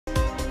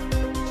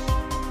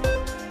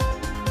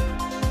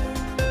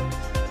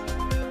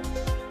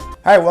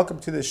Hi, welcome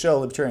to the show,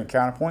 Libertarian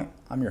Counterpoint.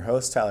 I'm your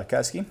host, Tyler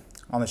Kesky.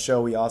 On the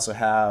show, we also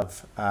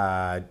have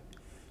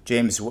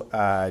James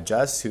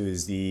Just, who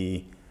is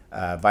the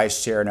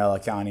Vice Chair in LA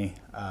County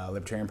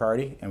Libertarian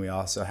Party, and we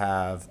also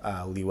have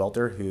Lee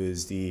Welter, who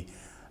is an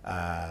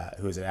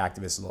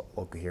activist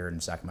local here in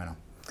Sacramento.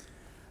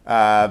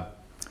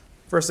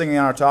 First thing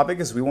on our topic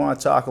is we want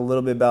to talk a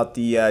little bit about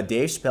the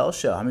Dave Chappelle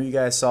show. How many of you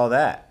guys saw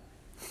that?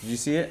 Did you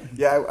see it?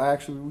 Yeah,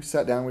 we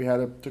sat down. We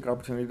took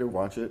opportunity to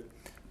watch it.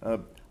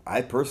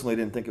 I personally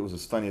didn't think it was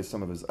as funny as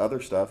some of his other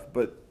stuff,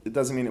 but it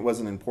doesn't mean it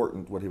wasn't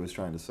important what he was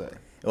trying to say.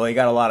 Well, he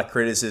got a lot of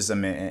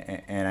criticism,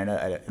 and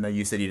I know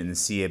you said you didn't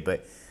see it,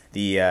 but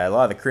a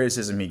lot of the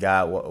criticism he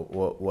got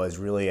was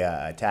really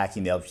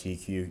attacking the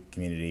LGBTQ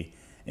community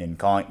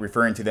and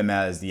referring to them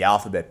as the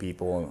alphabet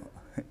people,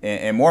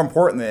 and more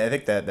importantly, I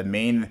think that the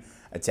main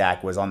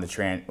attack was on the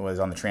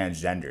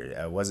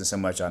transgender. It wasn't so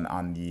much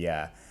on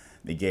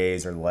the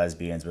gays or the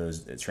lesbians, but it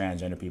was the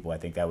transgender people. I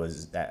think that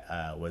was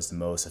the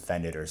most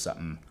offended or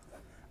something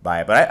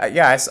by it. But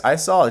I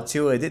saw it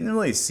too. It didn't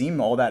really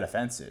seem all that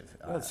offensive.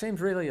 Well, it seems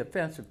really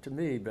offensive to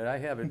me, but I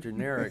have a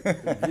generic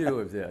view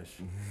of this.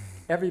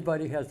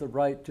 Everybody has the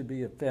right to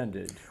be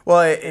offended.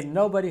 Well, and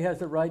nobody has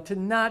the right to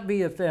not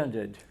be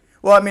offended.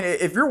 Well, I mean,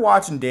 if you're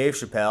watching Dave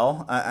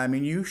Chappelle, I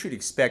mean, you should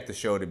expect the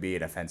show to be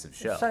an offensive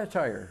show. It's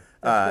satire.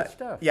 That's good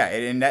stuff. Yeah,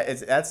 and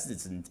that's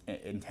its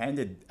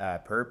intended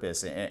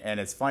purpose. And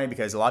it's funny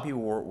because a lot of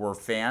people were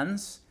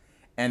fans,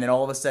 and then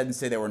all of a sudden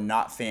say they were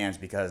not fans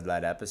because of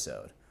that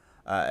episode.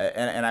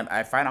 And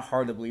I find it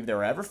hard to believe they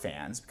were ever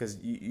fans, because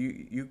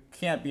you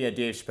can't be a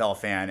Dave Chappelle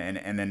fan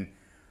and then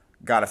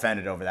got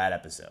offended over that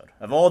episode.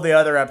 Of all the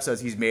other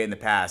episodes he's made in the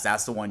past,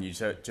 that's the one you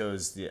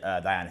chose the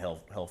die on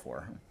Hill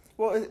for.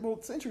 Well,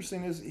 what's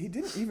interesting is he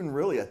didn't even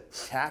really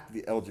attack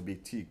the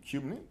LGBT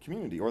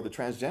community or the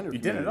transgender community.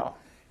 He didn't at all.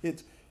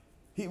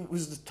 He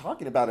was just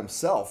talking about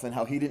himself and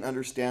how he didn't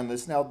understand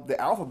this. Now, the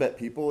alphabet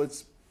people,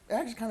 it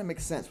actually kind of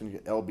makes sense when you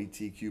get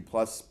LGBTQ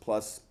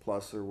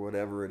plus or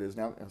whatever it is.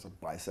 Now, as a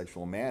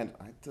bisexual man,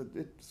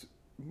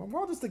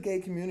 why does the gay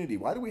community?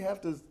 Why do we have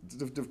to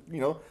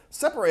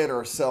separate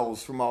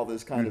ourselves from all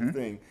this kind of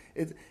thing?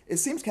 It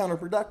seems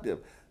counterproductive.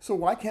 So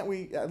why can't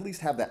we at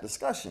least have that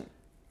discussion?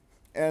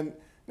 And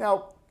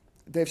now,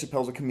 Dave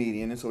Chappelle's a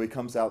comedian, and so he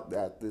comes out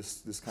at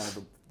this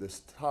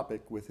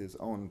topic with his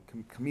own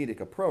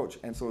comedic approach,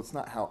 and so it's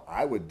not how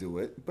I would do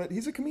it, but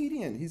he's a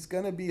comedian. He's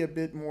going to be a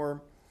bit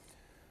more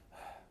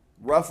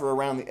rougher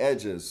around the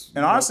edges.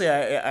 And honestly,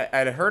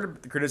 I'd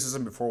heard the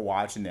criticism before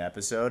watching the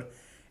episode,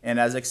 and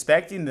I was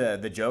expecting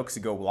the jokes to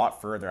go a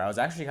lot further. I was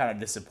actually kind of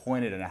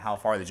disappointed in how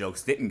far the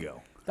jokes didn't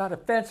go. Not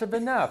offensive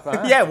enough,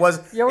 huh? Yeah, it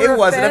was. You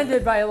were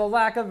offended by the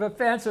lack of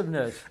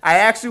offensive-ness. I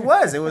actually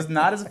was. It was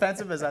not as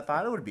offensive as I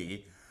thought it would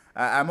be.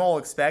 I'm all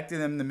expecting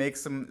them to make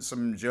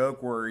some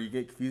joke where you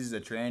get confused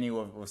as a tranny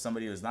with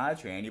somebody who's not a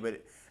tranny,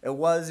 but it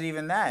wasn't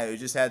even that. It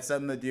just had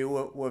something to do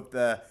with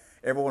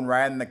everyone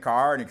riding the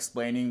car and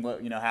explaining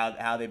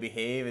how they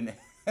behave. And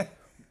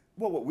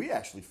well, what we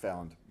actually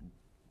found,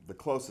 the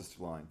closest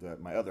line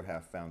that my other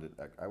half found it,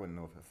 I wouldn't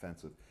know if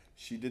offensive.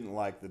 She didn't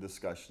like the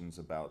discussions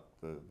about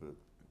the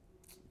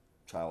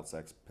child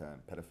sex,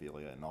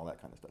 pedophilia, and all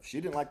that kind of stuff.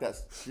 She didn't like that.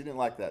 She didn't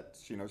like that.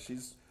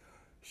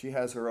 She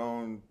has her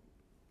own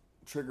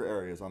trigger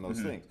areas on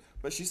those things.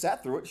 But she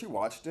sat through it, she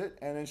watched it,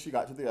 and then she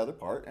got to the other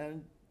part,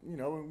 and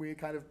we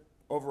kind of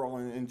overall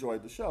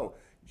enjoyed the show.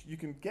 You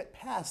can get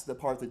past the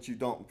part that you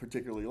don't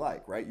particularly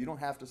like, right? You don't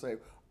have to say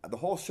the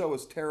whole show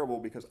is terrible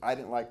because I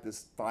didn't like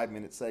this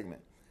 5-minute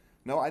segment.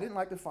 No, I didn't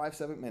like the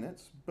 5-7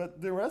 minutes,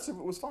 but the rest of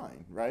it was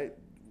fine, right?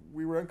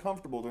 We were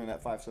uncomfortable during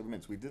that 5-7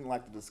 minutes. We didn't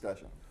like the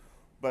discussion.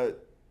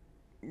 But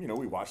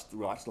we watched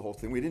the whole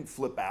thing. We didn't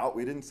flip out.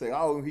 We didn't say,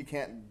 "Oh, he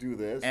can't do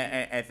this."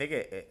 And I think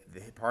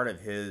part of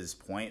his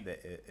point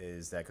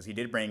is that because he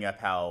did bring up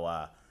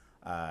how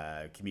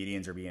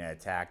comedians are being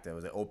attacked. It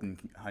was an open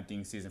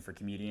hunting season for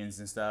comedians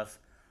and stuff,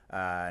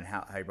 and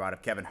how he brought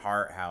up Kevin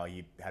Hart, how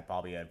he had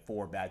probably had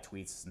 4 bad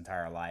tweets his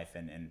entire life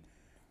and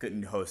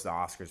couldn't host the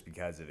Oscars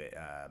because of it.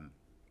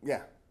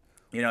 Yeah.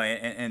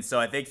 And so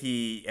I think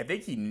he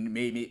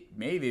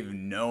maybe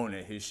even known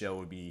that his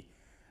show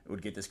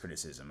would get this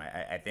criticism.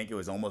 I think it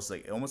was almost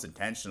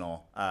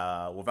intentional,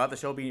 without the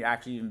show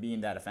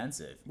being that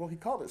offensive. Well, he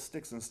called it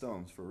Sticks and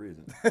Stones for a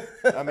reason.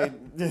 I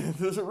mean,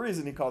 there's a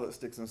reason he called it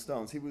Sticks and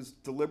Stones. He was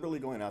deliberately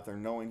going out there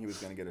knowing he was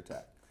going to get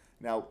attacked.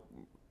 Now,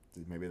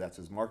 maybe that's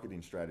his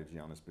marketing strategy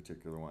on this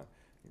particular one,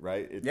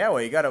 right?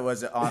 Well, you got it.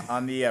 Was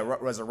on the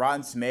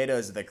Rotten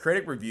Tomatoes, the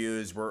critic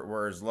reviews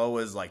were as low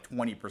as like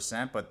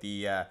 20%, but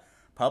the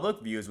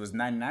public views was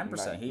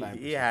 99%.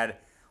 He had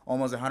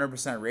almost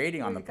 100%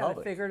 rating on the public. He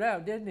got it figured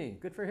out, didn't he?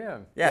 Good for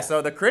him. Yeah,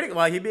 so the critic,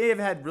 he may have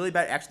had really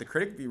bad. Actually, the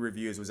critic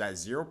reviews was at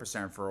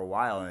 0% for a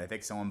while, and I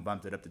think someone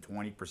bumped it up to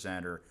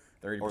 20% or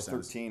 30%. Or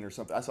 13 or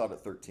something. I saw it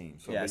at 13.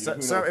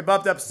 So it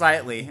bumped up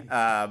slightly,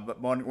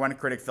 but one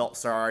critic felt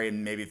sorry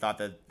and maybe thought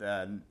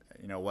that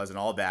wasn't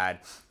all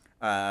bad.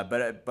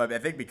 But I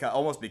think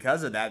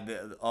because of that,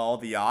 all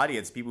the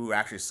audience, people who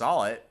actually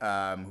saw it,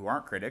 who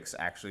aren't critics,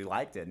 actually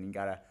liked it and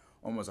got a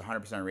almost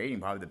 100% rating,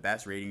 probably the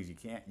best ratings you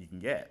can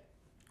get.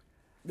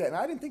 Yeah, and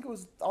I didn't think it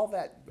was all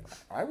that.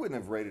 I wouldn't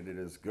have rated it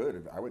as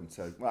good. I wouldn't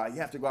say, well,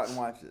 you have to go out and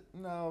watch it.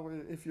 No,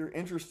 if you're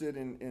interested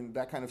in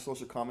that kind of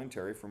social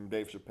commentary from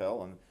Dave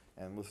Chappelle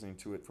and listening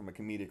to it from a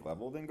comedic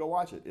level, then go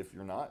watch it. If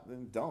you're not,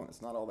 then don't.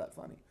 It's not all that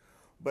funny.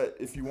 But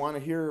if you want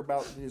to hear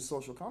about his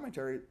social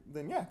commentary,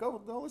 then yeah,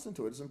 go listen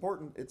to it. It's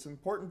important. It's an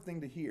important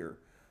thing to hear.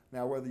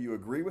 Now, whether you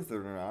agree with it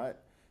or not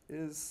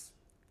is,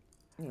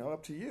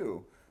 up to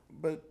you.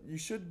 But we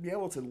should be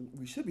able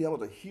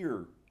to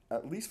hear,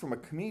 at least from a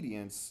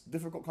comedian's,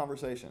 difficult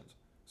conversations.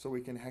 So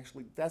we can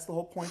actually, that's the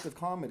whole point of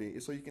comedy,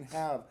 is so you can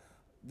have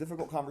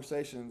difficult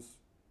conversations,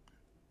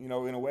 in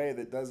a way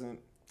that doesn't,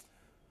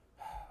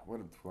 what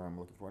I'm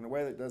looking for, in a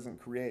way that doesn't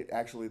create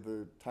actually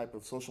the type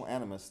of social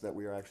animus that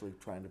we are actually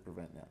trying to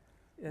prevent now.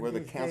 And where the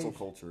cancel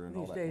culture and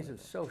all that. These days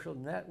of social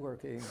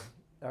networking,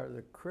 are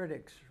the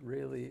critics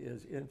really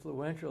as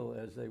influential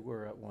as they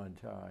were at one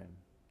time?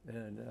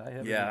 And I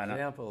have an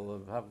example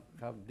of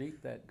how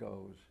deep that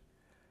goes.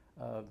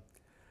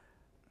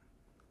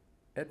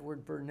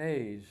 Edward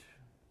Bernays,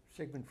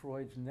 Sigmund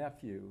Freud's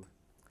nephew,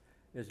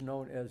 is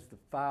known as the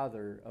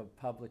father of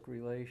public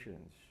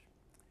relations.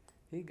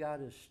 He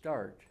got his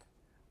start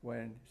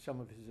when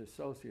some of his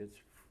associates,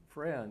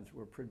 friends,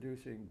 were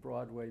producing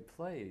Broadway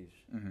plays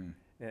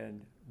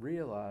and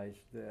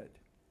realized that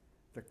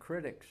the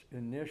critics'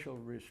 initial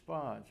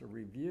response or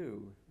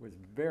review was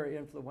very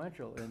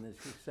influential in the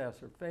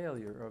success or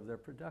failure of their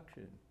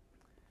production.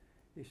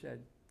 He said,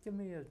 give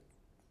me a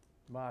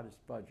modest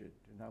budget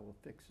and I will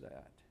fix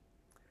that.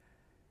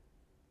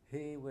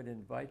 He would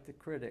invite the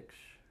critics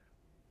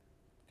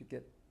to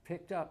get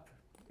picked up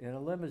in a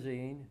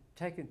limousine,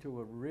 taken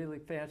to a really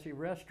fancy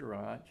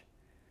restaurant,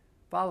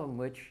 following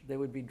which they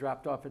would be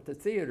dropped off at the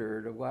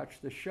theater to watch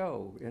the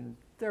show. And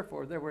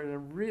therefore, they were in a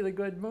really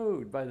good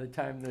mood by the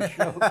time the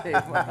show came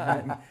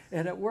on.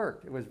 And it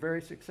worked. It was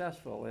very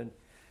successful. And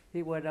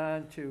he went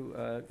on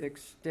to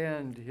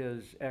extend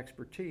his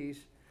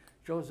expertise.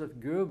 Joseph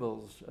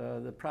Goebbels,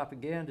 the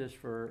propagandist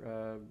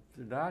for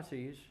the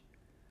Nazis,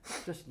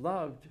 just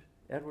loved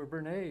Edward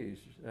Bernays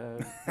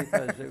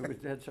because it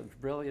had some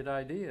brilliant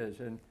ideas.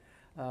 And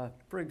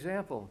for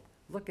example,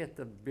 look at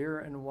the beer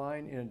and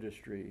wine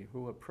industry,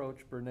 who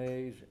approached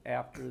Bernays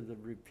after the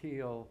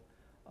repeal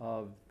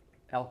of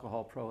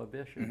alcohol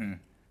prohibition.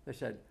 They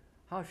said,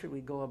 how should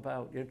we go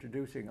about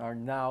introducing our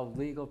now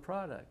legal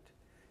product?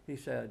 He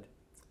said,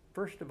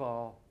 first of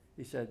all,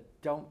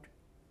 don't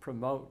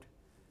promote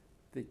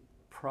the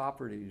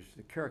properties,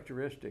 the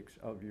characteristics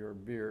of your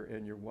beer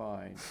and your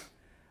wine.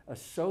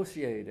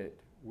 Associate it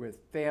with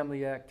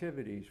family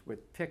activities,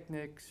 with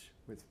picnics,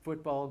 with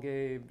football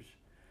games,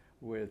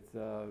 with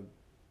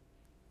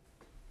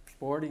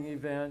sporting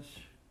events,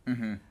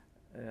 and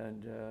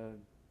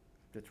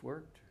it's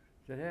worked.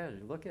 It has.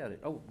 Look at it.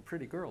 Oh,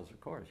 pretty girls, of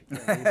course. You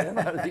can't leave them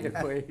out of the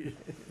equation.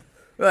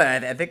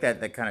 Well, I think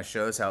that kind of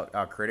shows how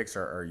critics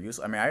are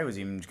useful. I mean, I was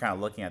even kind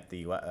of looking at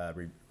the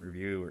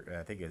review,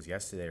 I think it was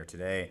yesterday or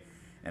today,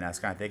 and I was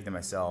kind of thinking to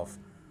myself,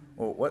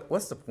 well,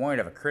 what's the point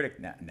of a critic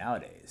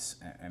nowadays?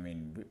 I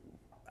mean,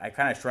 I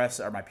kind of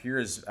trust my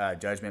peers'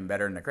 judgment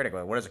better than a critic.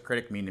 What does a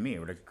critic mean to me?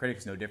 A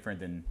critic's no different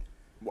than...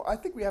 Well, I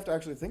think we have to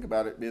actually think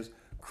about it is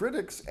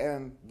critics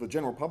and the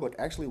general public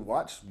actually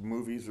watch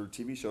movies or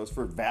TV shows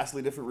for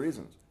vastly different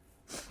reasons.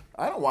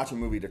 I don't watch a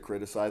movie to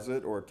criticize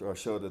it or a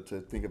show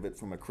to think of it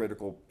from a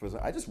critical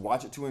perspective. I just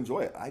watch it to enjoy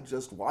it. I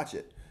just watch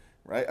it,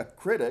 right? A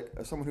critic,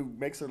 someone who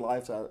makes their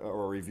lives out,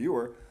 or a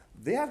reviewer,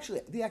 they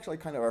actually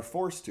kind of are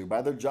forced to,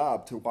 by their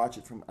job, to watch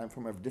it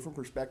from a different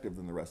perspective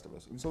than the rest of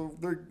us. And so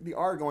they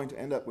are going to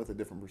end up with a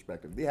different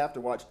perspective. They have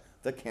to watch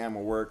the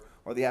camera work,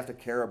 or they have to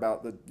care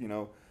about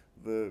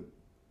the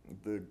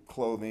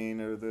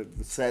clothing or the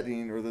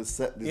setting or the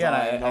set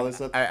design and all this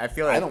stuff. I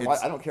feel like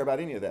I don't care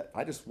about any of that.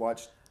 I just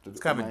watch. It's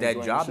kind of a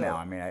dead job now.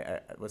 I mean,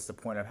 what's the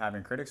point of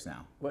having critics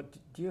now? What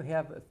do you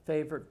have a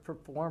favorite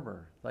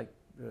performer, like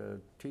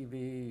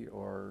TV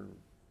or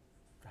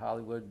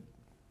Hollywood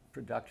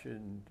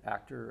production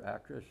actor,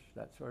 actress,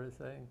 that sort of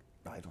thing?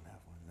 I don't have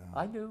one. No.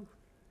 I do.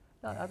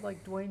 I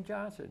like Dwayne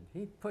Johnson.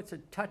 He puts a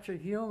touch of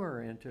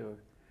humor into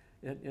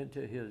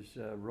his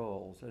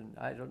roles, and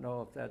I don't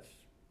know if that's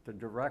the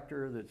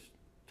director that's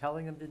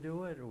telling him to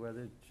do it, or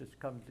whether it just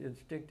comes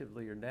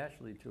instinctively or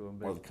naturally to him.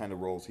 Or the kind of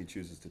roles he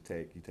chooses to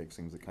take. He takes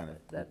things that kind of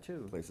that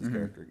too. Plays his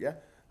character. Yeah,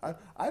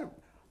 I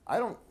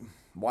don't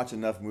watch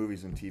enough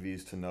movies and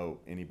TVs to know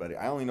anybody.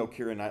 I only know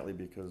Keira Knightley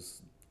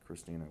because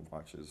Christina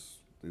watches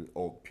the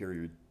old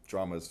period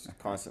dramas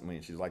constantly,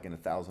 and she's like in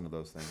 1,000 of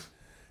those things.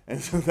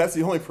 And so that's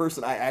the only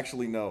person I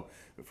actually know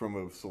from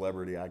a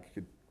celebrity. I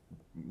could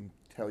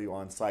tell you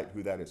on site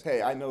who that is.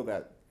 Hey, I know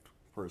that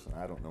person.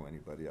 I don't know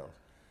anybody else.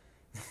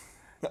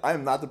 I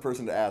am not the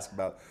person to ask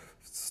about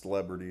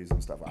celebrities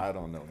and stuff. I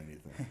don't know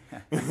anything.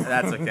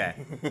 That's okay.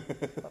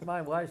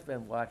 My wife's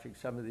been watching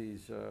some of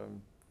these,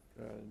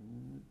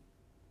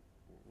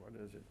 what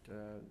is it,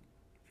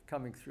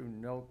 coming through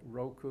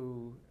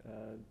Roku,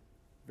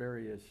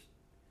 various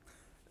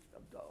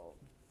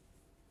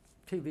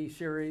TV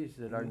series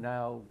that are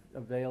now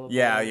available.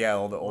 Yeah,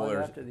 all the one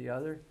older. after the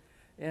other,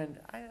 and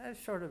I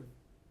sort of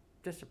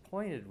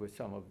disappointed with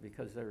some of it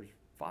because there's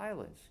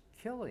violence,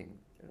 killing.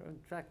 In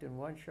fact, in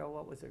one show,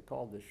 what was it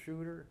called, The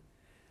Shooter?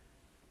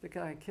 The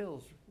guy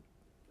kills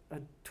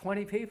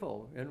 20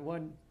 people in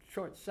one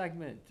short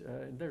segment.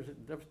 There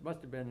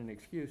must have been an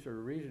excuse or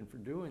a reason for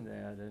doing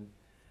that,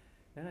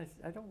 and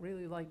I don't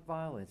really like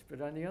violence.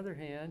 But on the other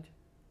hand,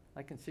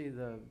 I can see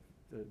the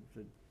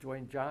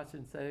Dwayne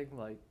Johnson thing,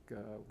 like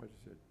what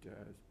is it?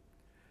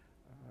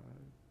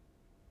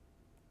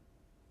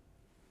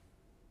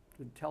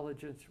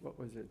 Intelligence. What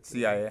was it?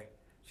 CIA.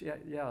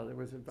 Yeah, there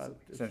was about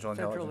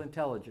Central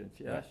Intelligence.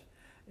 Yes,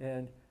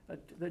 and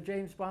the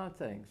James Bond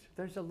things.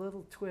 There's a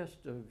little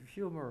twist of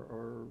humor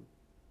or.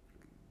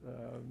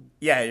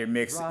 You're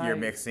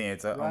mixing.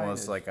 It's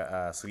almost like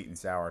a sweet and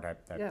sour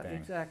type thing. Yeah,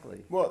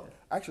 exactly. Well,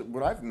 actually,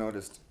 what I've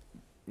noticed,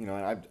 and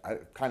I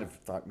kind of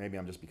thought maybe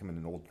I'm just becoming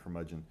an old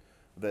curmudgeon,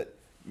 that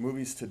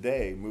movies and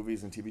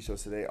TV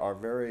shows today are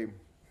very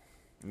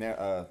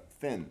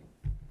thin.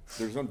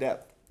 There's no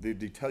depth. They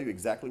tell you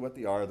exactly what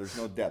they are. There's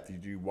no depth.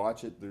 You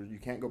watch it. You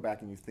can't go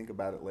back and you think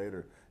about it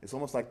later. It's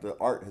almost like the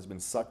art has been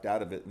sucked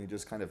out of it, and they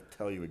just kind of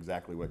tell you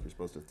exactly what you're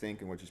supposed to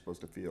think and what you're supposed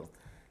to feel.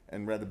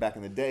 And rather back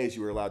in the days,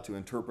 you were allowed to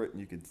interpret,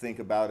 and you could think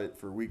about it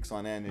for weeks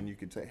on end, and you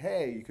could say,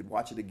 hey, you could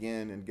watch it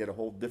again and get a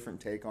whole different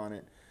take on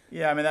it.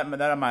 Yeah, I mean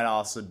that might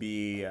also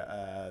be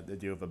the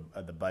due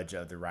of the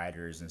budget of the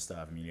writers and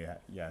stuff. I mean,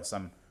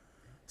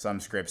 some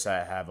scripts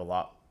have a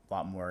lot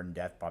more in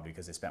depth, probably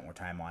because they spent more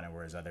time on it,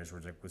 whereas others were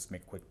like, let's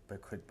make a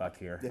quick buck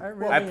here. Yeah.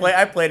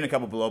 I played in a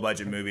couple below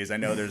budget movies. I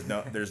know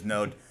there's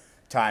no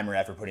time or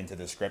effort put into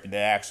the script, and they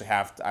actually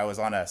I was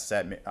on a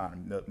set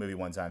on a movie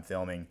one time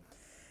filming,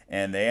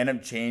 and they end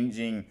up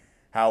changing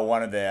how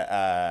one of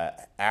the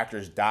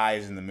actors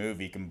dies in the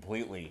movie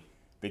completely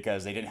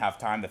because they didn't have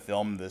time to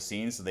film the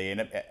scene. So they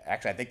end up I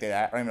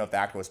don't even know if the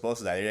actor was supposed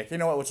to die. They're like, you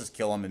know what, let's just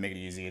kill him and make it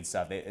easy and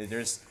stuff.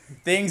 There's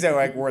things that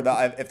like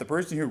if the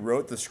person who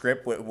wrote the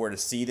script were to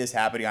see this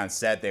happening on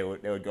set, they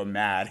would go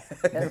mad.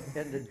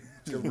 And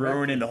just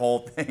ruining the whole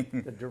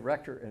thing. The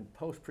director in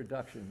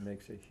post-production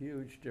makes a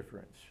huge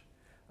difference.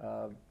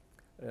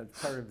 As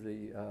part of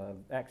the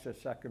Access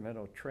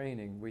Sacramento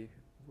training, we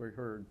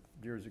heard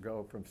years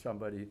ago from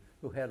somebody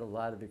who had a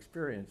lot of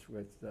experience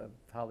with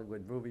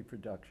Hollywood movie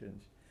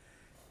productions.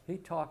 He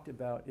talked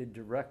about a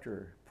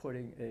director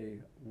putting a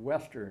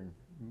Western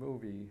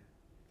movie,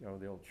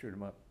 they'll shoot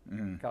 'em up,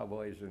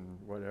 cowboys and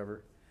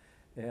whatever,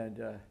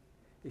 and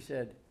he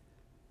said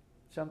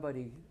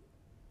somebody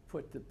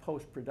put the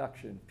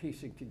post-production,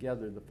 piecing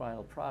together the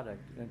final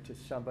product, into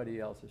somebody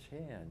else's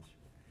hands,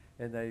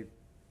 and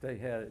they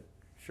had it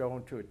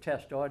shown to a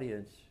test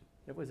audience.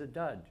 It was a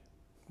dud.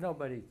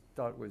 Nobody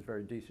thought it was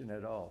very decent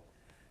at all.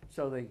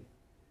 So they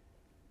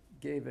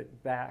gave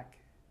it back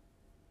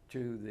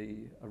to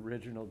the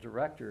original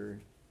director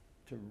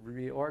to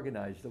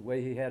reorganize the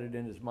way he had it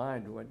in his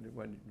mind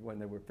when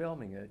they were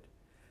filming it.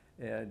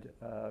 And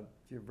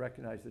you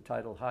recognize the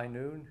title High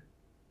Noon?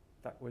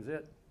 That was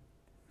it.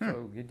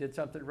 So you did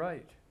something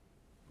right.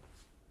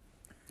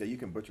 Yeah, you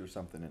can butcher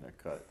something in a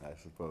cut, I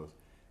suppose.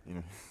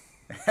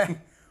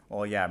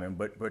 Well, yeah, I mean,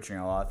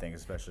 butchering a lot of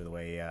things, especially the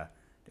way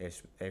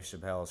Dave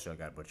Chappelle's show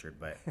got butchered.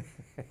 But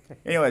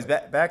anyways,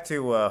 back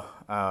to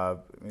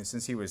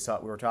since we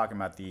were talking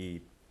about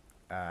the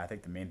I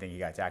think the main thing he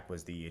got attacked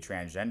was the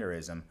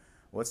transgenderism.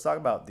 Let's talk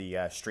about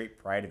the straight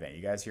pride event.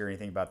 You guys hear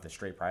anything about the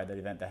straight pride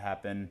event that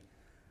happened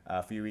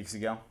a few weeks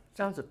ago?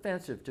 Sounds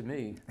offensive to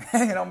me.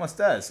 It almost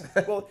does.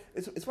 Well,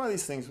 it's one of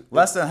these things.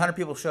 Less than 100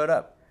 people showed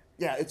up.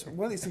 Yeah, it's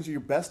one of these things where you're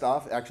best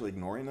off actually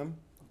ignoring them,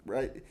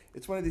 right?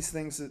 It's one of these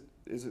things that,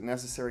 is it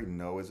necessary?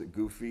 No. Is it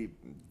goofy?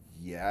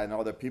 Yeah. And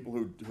all the people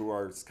who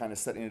are kind of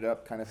setting it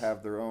up kind of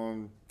have their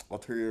own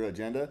ulterior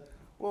agenda.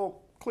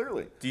 Well,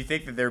 clearly. Do you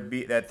think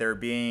that they're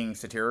being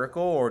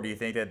satirical, or do you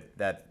think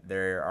that they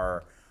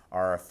are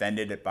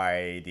offended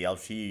by the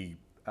LGBT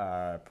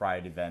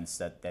pride events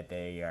that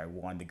they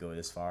wanted to go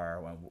this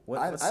far?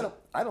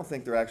 I don't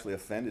think they're actually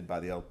offended by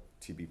the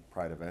LGBT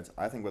pride events.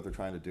 I think what they're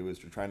trying to do is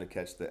they're trying to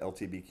catch the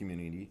LGBT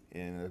community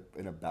in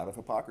a bout of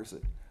hypocrisy.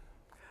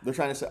 They're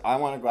trying to say, I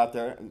want to go out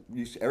there.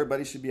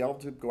 Everybody should be able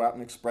to go out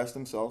and express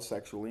themselves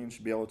sexually and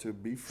should be able to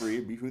be free,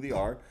 be who they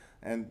are.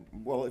 And,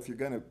 well, if you're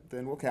going to,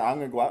 then, okay, I'm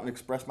going to go out and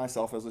express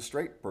myself as a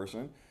straight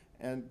person.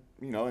 And,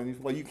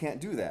 well, you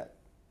can't do that.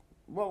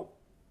 Well,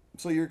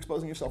 so you're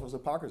exposing yourself as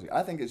hypocrisy.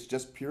 I think it's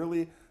just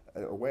purely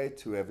a way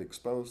to have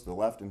exposed the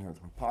left in her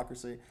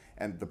hypocrisy.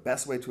 And the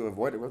best way to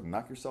avoid it was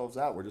knock yourselves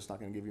out. We're just not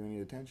going to give you any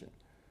attention.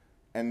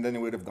 And then it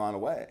would have gone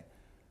away.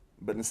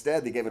 But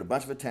instead, they gave it a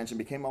bunch of attention,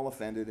 became all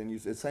offended, and you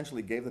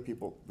essentially gave the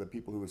people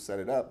who set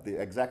it up the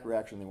exact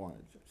reaction they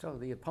wanted. So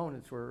the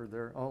opponents were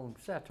their own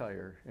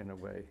satire, in a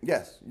way.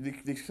 Yes. They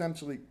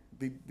essentially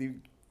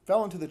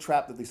fell into the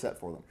trap that they set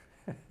for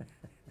them.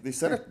 They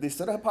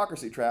set a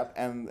hypocrisy trap,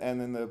 and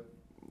then the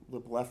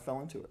left fell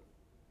into it.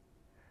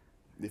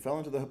 They fell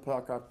into the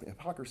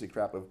hypocrisy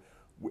trap of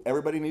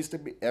everybody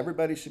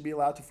should be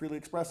allowed to freely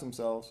express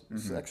themselves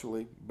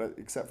sexually, but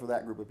except for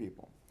that group of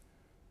people.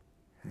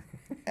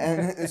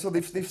 And so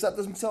they've set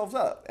themselves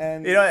up.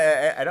 And You know,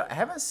 I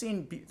haven't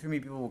seen too many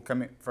people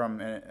coming from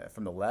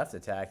the left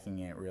attacking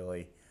it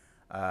really,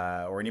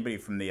 or anybody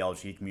from the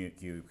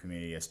LGBTQ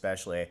community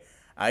especially.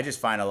 I just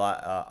find a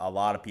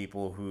lot of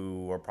people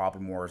who are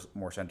probably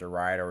more center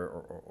right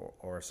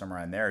or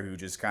somewhere in there who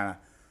just kind of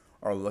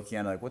are looking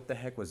at it like, what the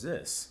heck was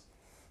this?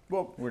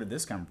 well, Where did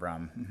this come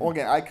from? well,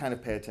 again, I kind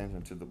of pay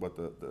attention to what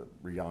the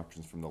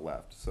reactions from the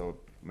left. So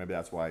maybe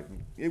that's why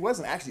it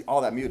wasn't actually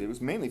all that muted. It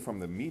was mainly from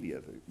the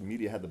media. The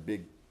media had the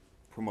big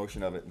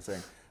promotion of it and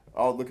saying,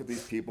 "Oh, look at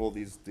these people,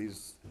 these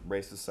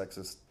racist,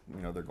 sexist.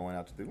 You know, they're going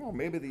out to do." Well,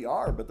 maybe they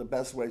are, but the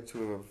best way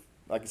to have,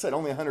 like I said,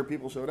 only 100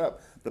 people showed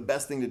up. The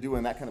best thing to do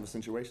in that kind of a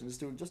situation is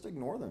to just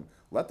ignore them.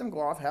 Let them go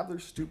off, have their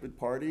stupid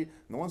party.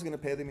 No one's going to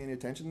pay them any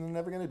attention, and they're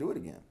never going to do it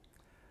again.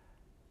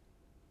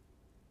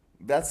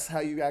 That's how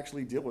you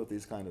actually deal with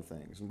these kind of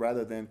things, and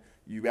rather than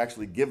you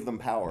actually give them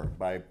power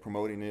by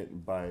promoting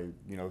it, by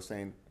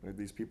saying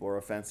these people are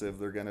offensive,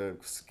 they're going to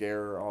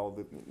scare all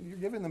the. You're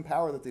giving them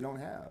power that they don't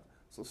have.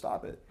 So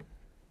stop it.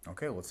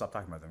 Okay, well, let's stop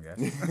talking about them, guys.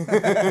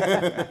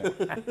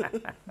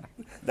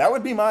 That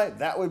would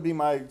be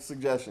my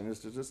suggestion, is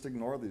to just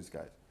ignore these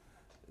guys,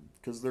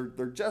 because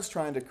they're just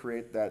trying to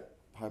create that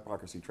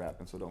hypocrisy trap,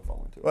 and so don't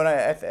fall into it. Well,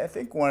 I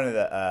think one of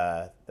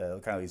the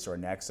kind of leads to our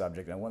next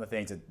subject, and one of the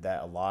things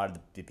that a lot of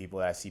the people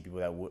that I see, people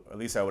that at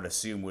least I would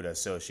assume would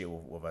associate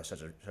with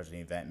such an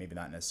event, maybe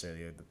not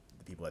necessarily the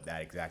people at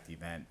that exact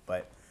event,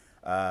 but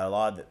a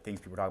lot of the things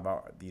people talk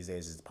about these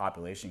days is the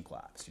population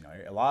collapse.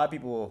 A lot of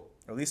people,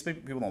 or at least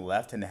people on the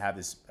left, tend to have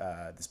this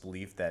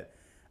belief that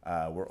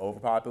we're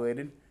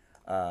overpopulated.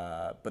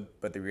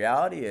 But the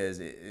reality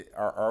is,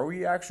 are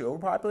we actually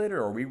overpopulated,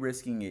 or are we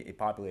risking a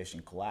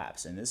population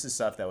collapse? And this is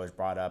stuff that was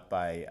brought up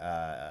by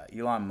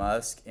Elon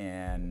Musk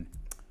and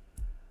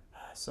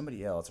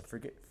somebody else. I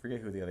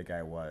forget who the other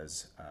guy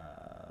was.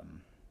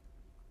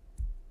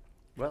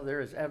 Well,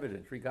 there is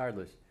evidence,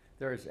 regardless.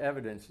 There is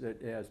evidence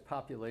that as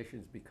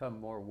populations become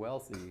more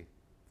wealthy,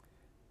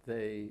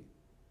 they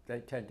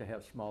tend to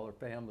have smaller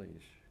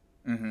families.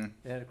 Mm-hmm.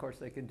 And of course,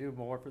 they can do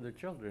more for their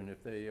children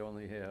if they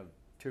only have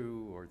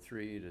 2 or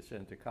 3 to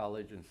send to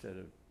college instead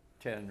of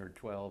 10 or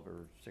 12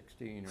 or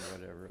 16 or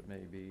whatever it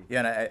may be.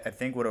 Yeah, and I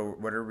think what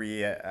are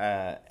we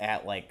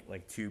at like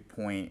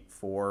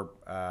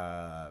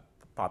 2.4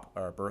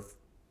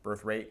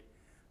 birth rate.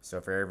 So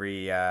for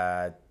every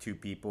 2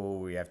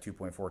 people, we have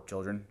 2.4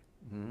 children.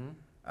 Mm-hmm.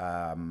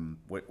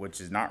 Which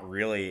is not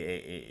really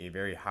a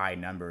very high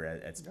number.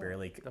 It's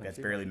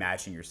barely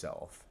matching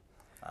yourself.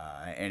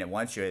 And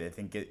once you, I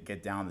think,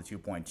 get down to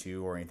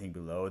 2.2 or anything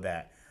below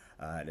that,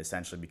 it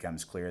essentially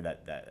becomes clear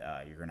that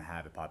you're going to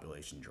have a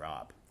population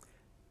drop.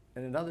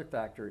 And another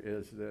factor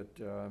is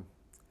that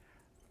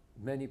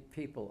many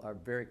people are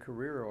very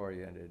career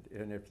oriented,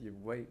 and if you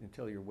wait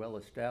until you're well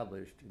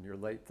established in your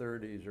late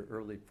 30s or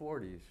early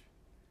 40s,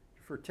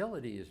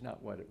 fertility is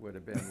not what it would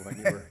have been when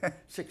you were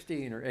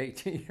 16 or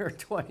 18 or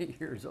 20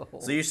 years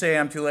old. So you say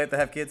I'm too late to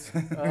have kids?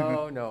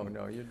 Oh, no.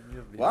 You'll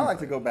be Well, I like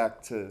to go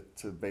back to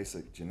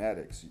basic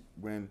genetics.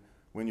 When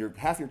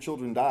half your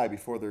children die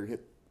before they're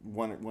hit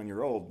 1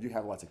 year old, you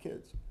have lots of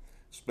kids.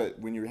 But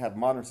when you have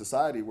modern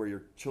society where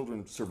your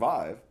children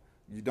survive,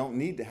 you don't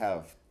need to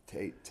have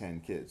 8,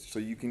 10 kids. So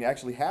you can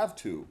actually have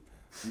 2.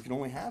 You can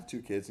only have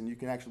 2 kids, and you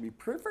can actually be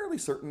fairly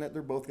certain that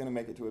they're both going to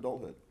make it to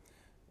adulthood.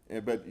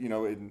 But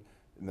in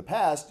the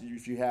past,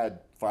 if you had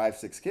 5,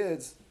 6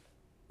 kids,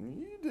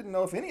 you didn't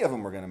know if any of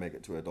them were going to make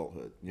it to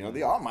adulthood.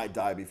 They all might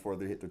die before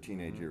they hit their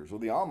teenage years, or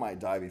they all might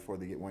die before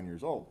they get 1 year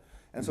old.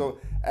 And so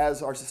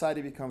as our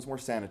society becomes more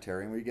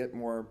sanitary, and we get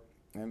more,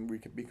 and we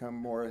could become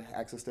more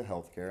access to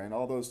health care and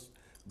all those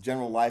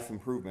general life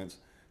improvements,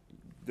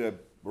 the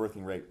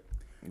birthing rate.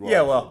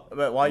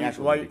 But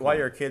while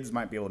your kids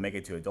might be able to make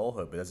it to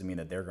adulthood, but it doesn't mean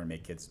that they're going to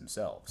make kids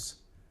themselves.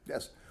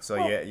 Yes. So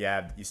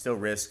you still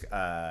risk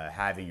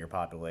having your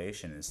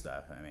population and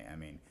stuff. I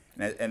mean,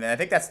 and I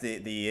think that's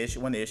the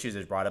issue. One of the issues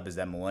that's brought up is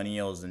that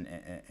millennials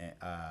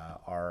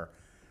are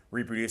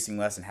reproducing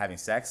less and having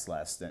sex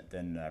less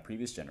than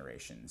previous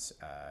generations.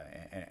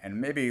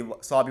 And maybe a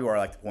lot of people are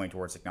like to point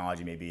towards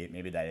technology.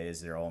 Maybe that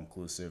is they're all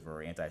inclusive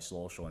or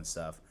antisocial and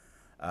stuff.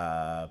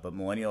 But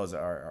millennials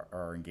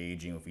are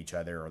engaging with each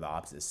other or the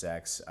opposite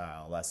sex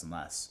less and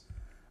less.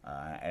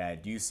 And I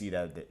do see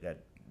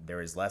that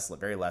there is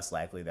very less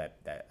likely that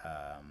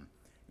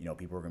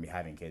people are going to be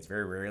having kids.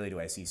 Very rarely do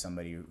I see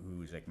somebody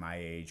who's like my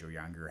age or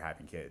younger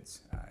having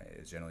kids.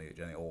 It's generally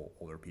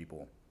older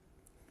people.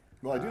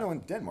 Well, I do know in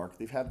Denmark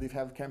they've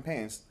had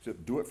campaigns to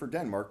do it for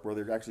Denmark, where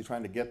they're actually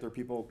trying to get their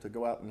people to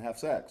go out and have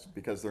sex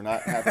because they're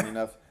not having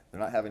enough. They're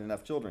not having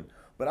enough children.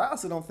 But I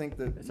also don't think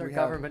that is there a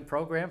government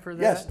program for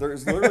that? Yes, there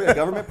is literally a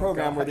government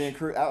program where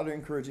they're out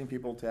encouraging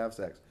people to have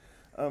sex.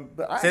 Same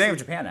thing with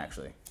Japan,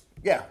 actually.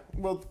 Yeah,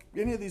 well,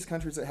 any of these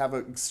countries that have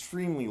an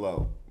extremely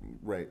low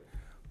rate.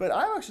 But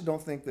I actually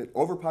don't think that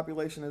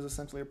overpopulation is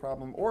essentially a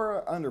problem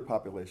or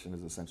underpopulation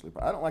is essentially a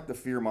problem. I don't like the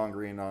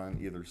fear-mongering on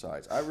either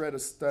side. I read a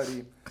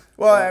study.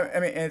 Well,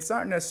 I mean, it's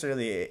not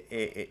necessarily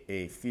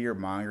a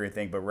fear-mongering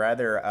thing, but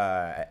rather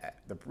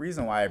the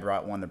reason why I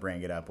wanted to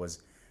bring it up was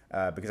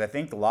because I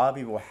think a lot of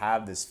people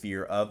have this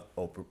fear of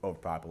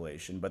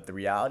overpopulation, but the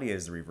reality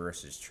is the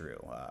reverse is true,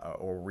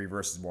 or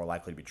reverse is more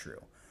likely to be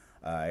true.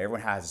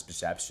 Everyone has this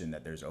perception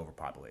that there's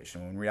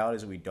overpopulation. When reality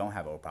is that we don't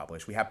have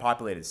overpopulation. We have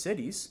populated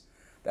cities.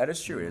 That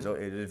is true. It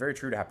is very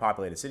true to have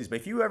populated cities. But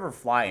if you ever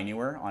fly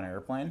anywhere on an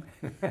airplane,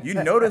 you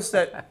notice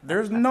that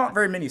there's not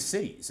very many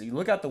cities. So you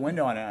look out the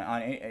window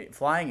on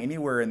flying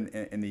anywhere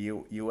in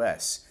the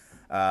U.S.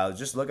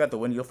 Just look out the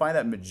window. You'll find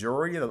that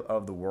majority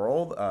of the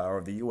world or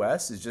of the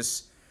U.S. is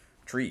just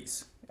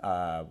trees,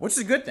 which is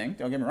a good thing.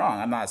 Don't get me wrong.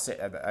 I'm not.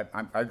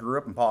 I grew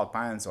up in Pollock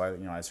Pines, so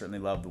I certainly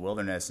love the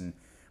wilderness and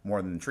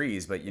more than the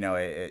trees. But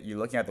you're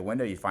looking out the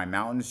window, you find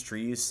mountains,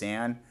 trees,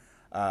 sand.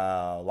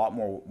 A lot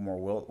more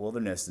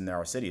wilderness than there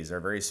are cities. There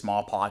are very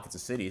small pockets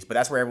of cities, but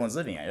that's where everyone's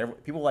living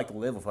at. People like to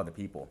live with other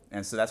people,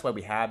 and so that's why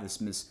we have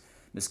this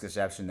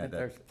misconception that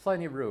there's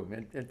plenty of room.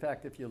 In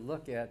fact, if you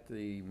look at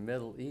the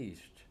Middle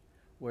East,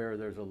 where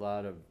there's a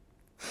lot of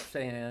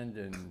sand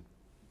and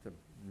the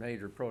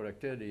major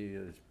productivity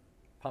is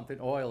pumping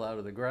oil out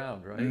of the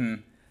ground, right?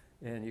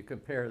 Mm-hmm. And you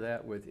compare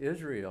that with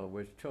Israel,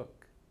 which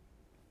took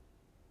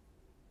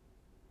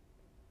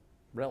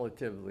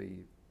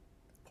relatively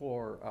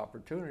poor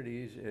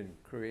opportunities and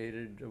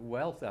created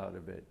wealth out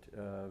of it,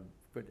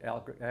 but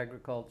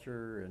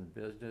agriculture and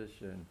business,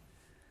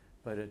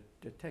 but it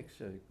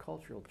takes a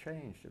cultural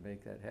change to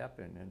make that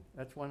happen, and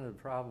that's one of the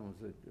problems,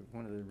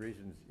 one of the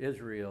reasons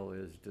Israel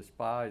is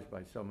despised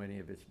by so many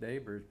of its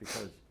neighbors,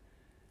 because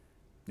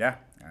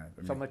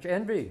so much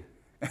envy.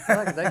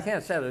 They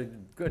can't set a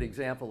good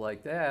example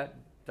like that.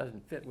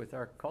 Doesn't fit with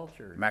our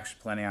culture. I'm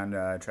actually planning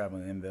on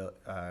traveling in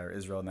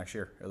Israel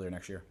earlier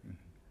next year.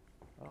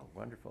 Oh,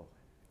 wonderful.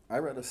 I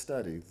read a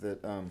study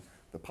that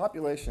the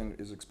population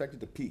is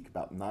expected to peak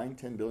about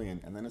 9-10 billion,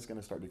 and then it's going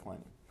to start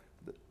declining.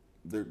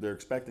 They're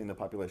expecting the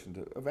population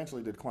to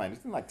eventually decline.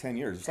 It's been like 10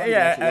 years. It's not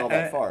actually all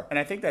that far. And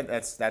I think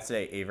that's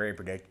a very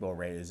predictable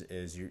rate.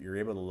 Is you're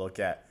able to look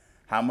at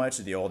how much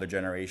of the older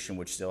generation,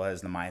 which still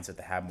has the mindset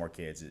to have more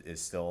kids, is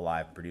still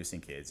alive and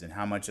producing kids, and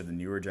how much of the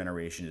newer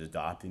generation is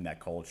adopting that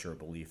culture or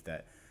belief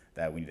that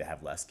we need to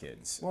have less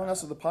kids. Well, and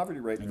also the poverty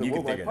rate, the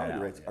worldwide poverty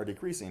rates are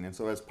decreasing, and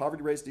so as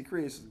poverty rates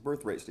decrease,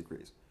 birth rates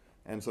decrease,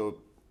 and so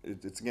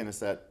it's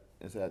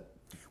that.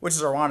 Which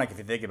is ironic if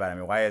you think about it. I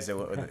mean, why is it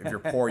if you're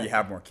poor you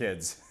have more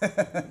kids?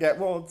 Yeah,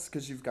 well, it's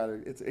because you've got to.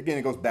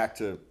 It goes back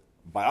to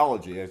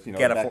biology.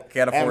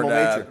 Can't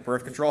afford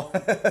birth control.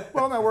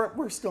 Well, no,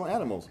 we're still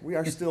animals. We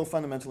are still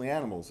fundamentally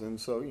animals, and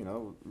so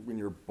when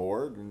you're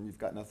bored and you've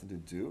got nothing to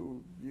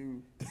do,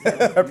 you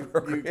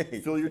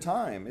fill your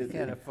time. You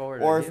can't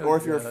afford. Or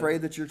if you're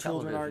afraid that your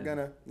children aren't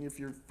gonna, if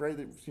you're afraid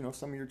that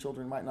some of your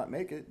children might not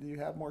make it, you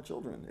have more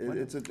children.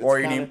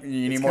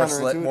 You need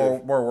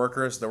more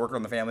workers to work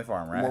on the family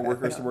farm, right? More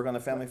workers to work on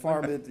the family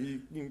farm.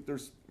 You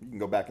can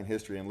go back in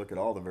history and look at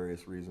all the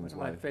various reasons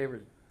why. My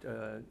favorite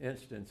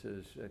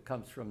instances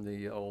comes from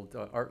the old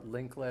Art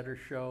Linkletter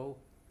show.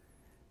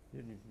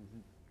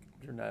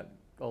 You're not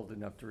old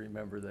enough to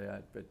remember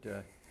that, but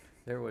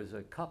there was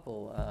a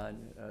couple on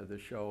the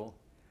show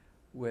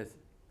with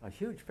a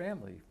huge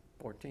family,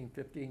 14,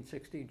 15,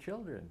 16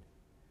 children.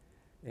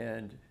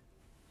 And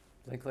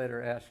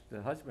Linkletter asked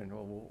the husband,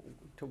 well,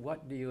 to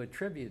what do you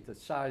attribute the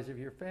size of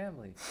your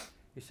family?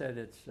 He said,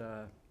 it's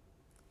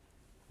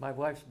my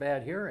wife's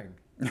bad hearing.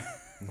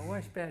 My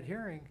wife's bad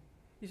hearing?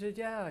 He said,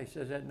 yeah. He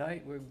says, at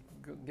night we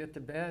get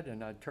to bed,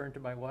 and I'd turn to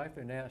my wife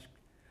and ask,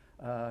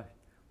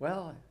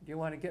 well, do you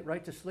want to get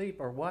right to sleep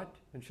or what?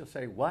 And she'll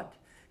say, what?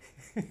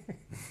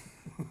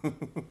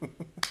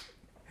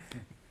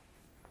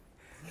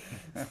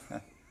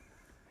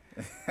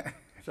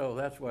 So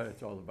that's what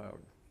it's all about.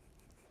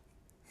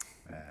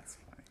 That's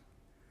funny.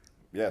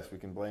 Yes, we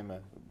can blame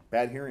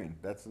bad hearing.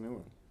 That's the new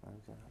one. I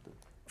have to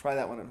try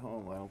that one at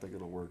home. I don't think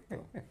it'll work,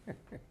 though.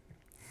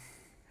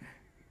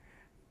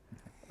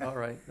 All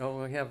right.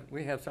 No,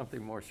 we have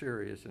something more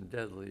serious and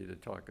deadly to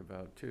talk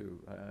about too.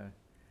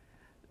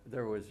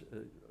 There was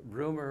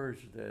rumors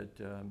that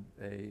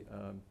a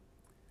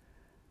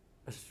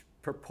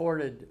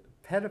purported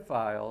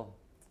pedophile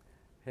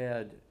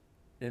had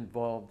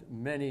involved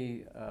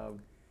many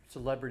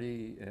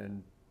celebrity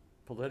and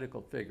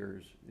political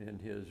figures in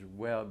his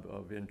web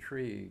of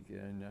intrigue.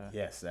 And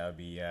yes, that would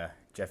be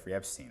Jeffrey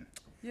Epstein.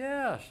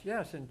 Yes,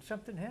 and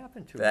something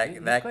happened to him. He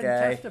couldn't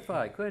guy,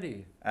 testify, could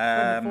he?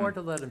 Couldn't afford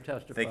to let him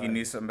testify. I think he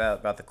knew something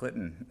about the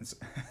Clintons.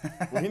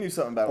 Well, he knew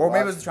something about or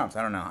maybe it was the Trumps,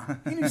 I don't know.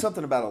 He knew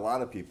something about a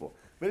lot of people.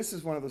 But this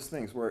is one of those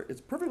things where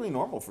it's perfectly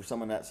normal for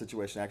someone in that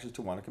situation actually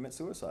to want to commit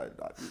suicide.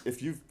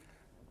 If you've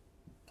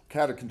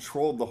kind of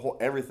controlled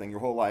everything your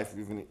whole life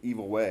in an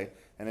evil way,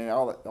 and then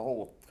the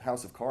whole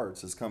house of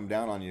cards has come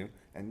down on you,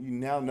 and you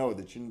now know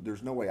that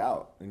there's no way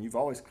out, and you've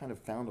always kind of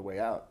found a way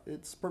out,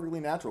 it's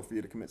perfectly natural for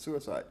you to commit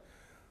suicide.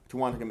 To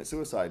want to commit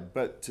suicide,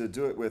 but to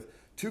do it with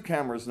 2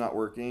 cameras not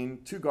working,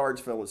 2 guards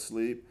fell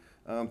asleep,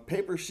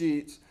 paper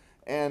sheets,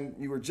 and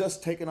you were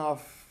just taken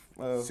off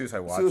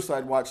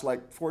suicide watch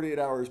like 48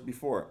 hours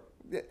before.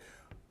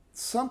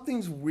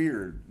 Something's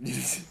weird.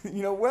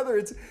 Whether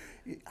it's,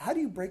 how do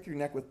you break your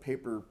neck with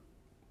paper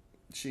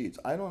sheets?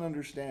 I don't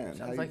understand.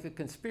 Sounds like a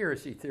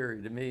conspiracy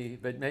theory to me,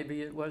 but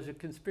maybe it was a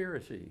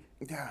conspiracy.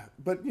 Yeah,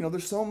 but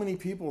there's so many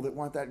people that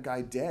want that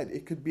guy dead.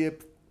 It could be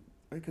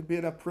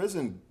in a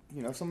prison.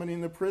 Somebody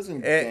in the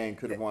prison gang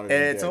could have wanted him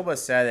dead. It's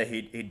almost sad that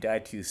he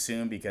died too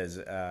soon, because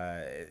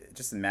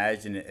just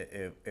imagine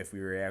if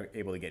we were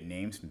able to get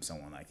names from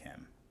someone like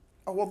him.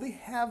 Oh, well, they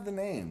have the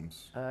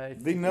names.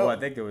 They know. Well, I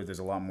think there's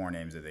a lot more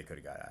names that they could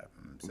have got out of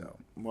him. So.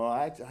 Well,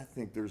 I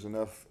think there's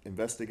enough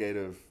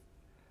investigative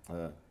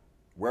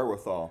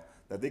wherewithal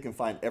that they can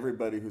find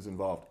everybody who's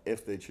involved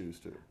if they choose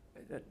to.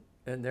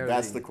 And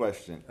that's the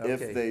question. Okay.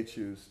 If they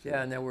choose to.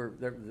 Yeah, and there were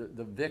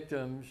the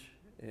victims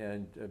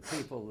and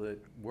people that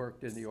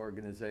worked in the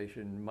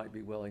organization might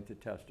be willing to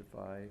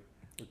testify,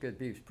 or could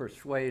be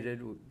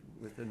persuaded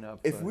with enough.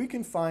 If we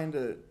can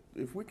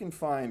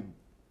find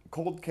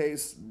cold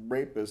case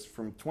rapists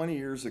from 20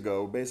 years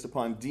ago based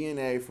upon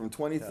DNA from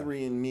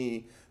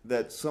 23andMe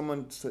that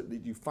someone said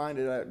that you find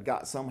it out,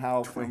 got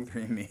somehow from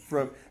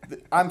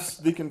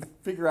they can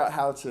figure out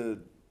how to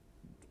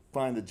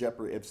find the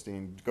Jeffrey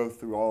Epstein, go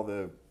through all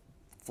the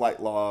flight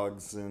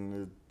logs and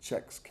the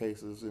checks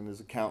cases and his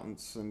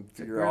accountants and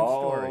figure out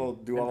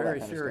do all that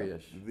kind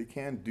of stuff. They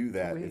can do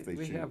that if they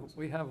choose.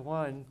 We have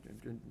one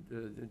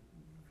you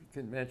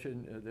can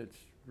mention that's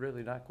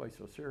really not quite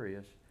so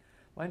serious.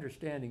 My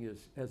understanding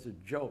is, as a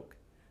joke,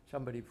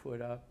 somebody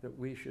put up that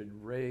we should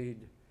raid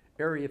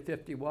Area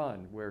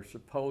 51, where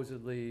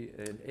supposedly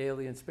an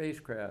alien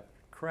spacecraft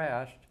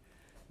crashed,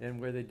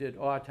 and where they did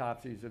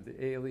autopsies of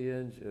the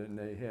aliens, and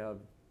they have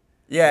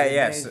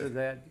names of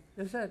that.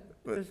 Is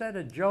that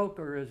a joke,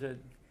 or is it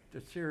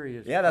a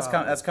serious? Yeah,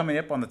 that's coming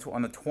up on the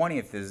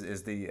 20th.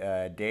 Is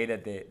the day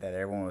that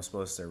everyone was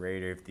supposed to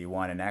raid Area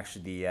 51, and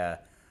actually the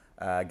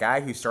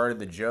guy who started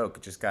the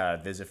joke just got a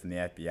visit from the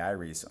FBI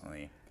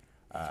recently.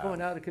 It's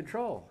going out of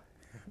control.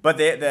 But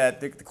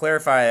to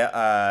clarify,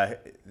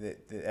 the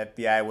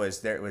FBI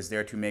was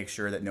there to make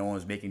sure that no one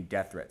was making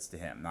death threats to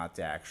him, not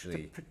to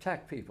actually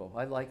protect people.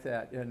 I like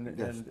that, and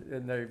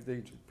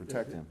they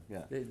protect him.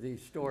 Yeah. The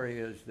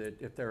story is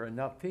that if there are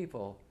enough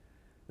people,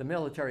 the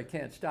military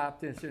can't stop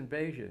this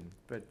invasion,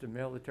 but the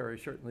military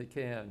certainly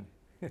can.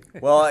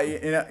 Well,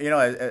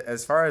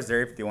 as far as the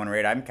Area 51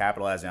 raid, I'm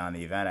capitalizing on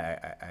the event.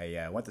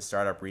 I went to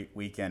Startup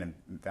Weekend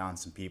and found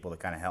some people to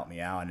kind of help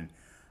me out, and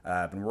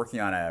I've been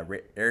working on a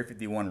Area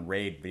 51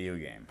 raid video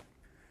game.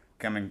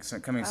 Coming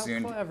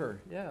soon. How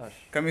clever, yes.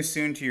 Coming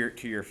soon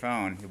to your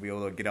phone. You'll be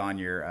able to get on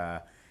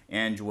your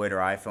Android or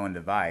iPhone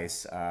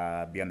device.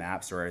 Be on the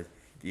App Store.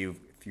 You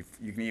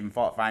can even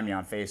find me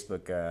on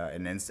Facebook,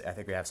 and I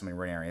think we have something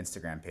running on our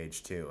Instagram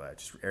page too.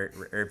 Just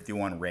Area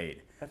 51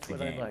 raid. That's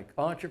what I like.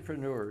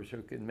 Entrepreneurs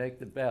who can make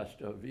the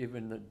best of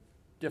even the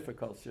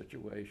difficult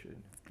situation.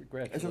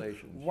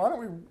 Congratulations. Why don't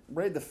we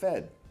raid the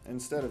Fed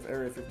instead of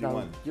Area 51?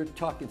 No, you're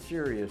talking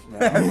serious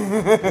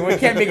now. We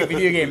can't make a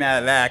video game out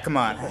of that. Come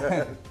on.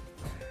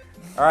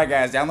 All right,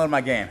 guys, download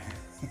my game.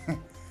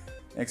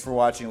 Thanks for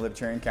watching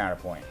Libertarian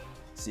Counterpoint.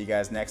 See you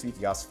guys next week. You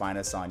can also find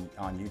us on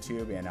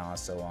YouTube and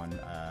also on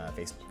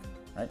Facebook.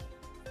 All right?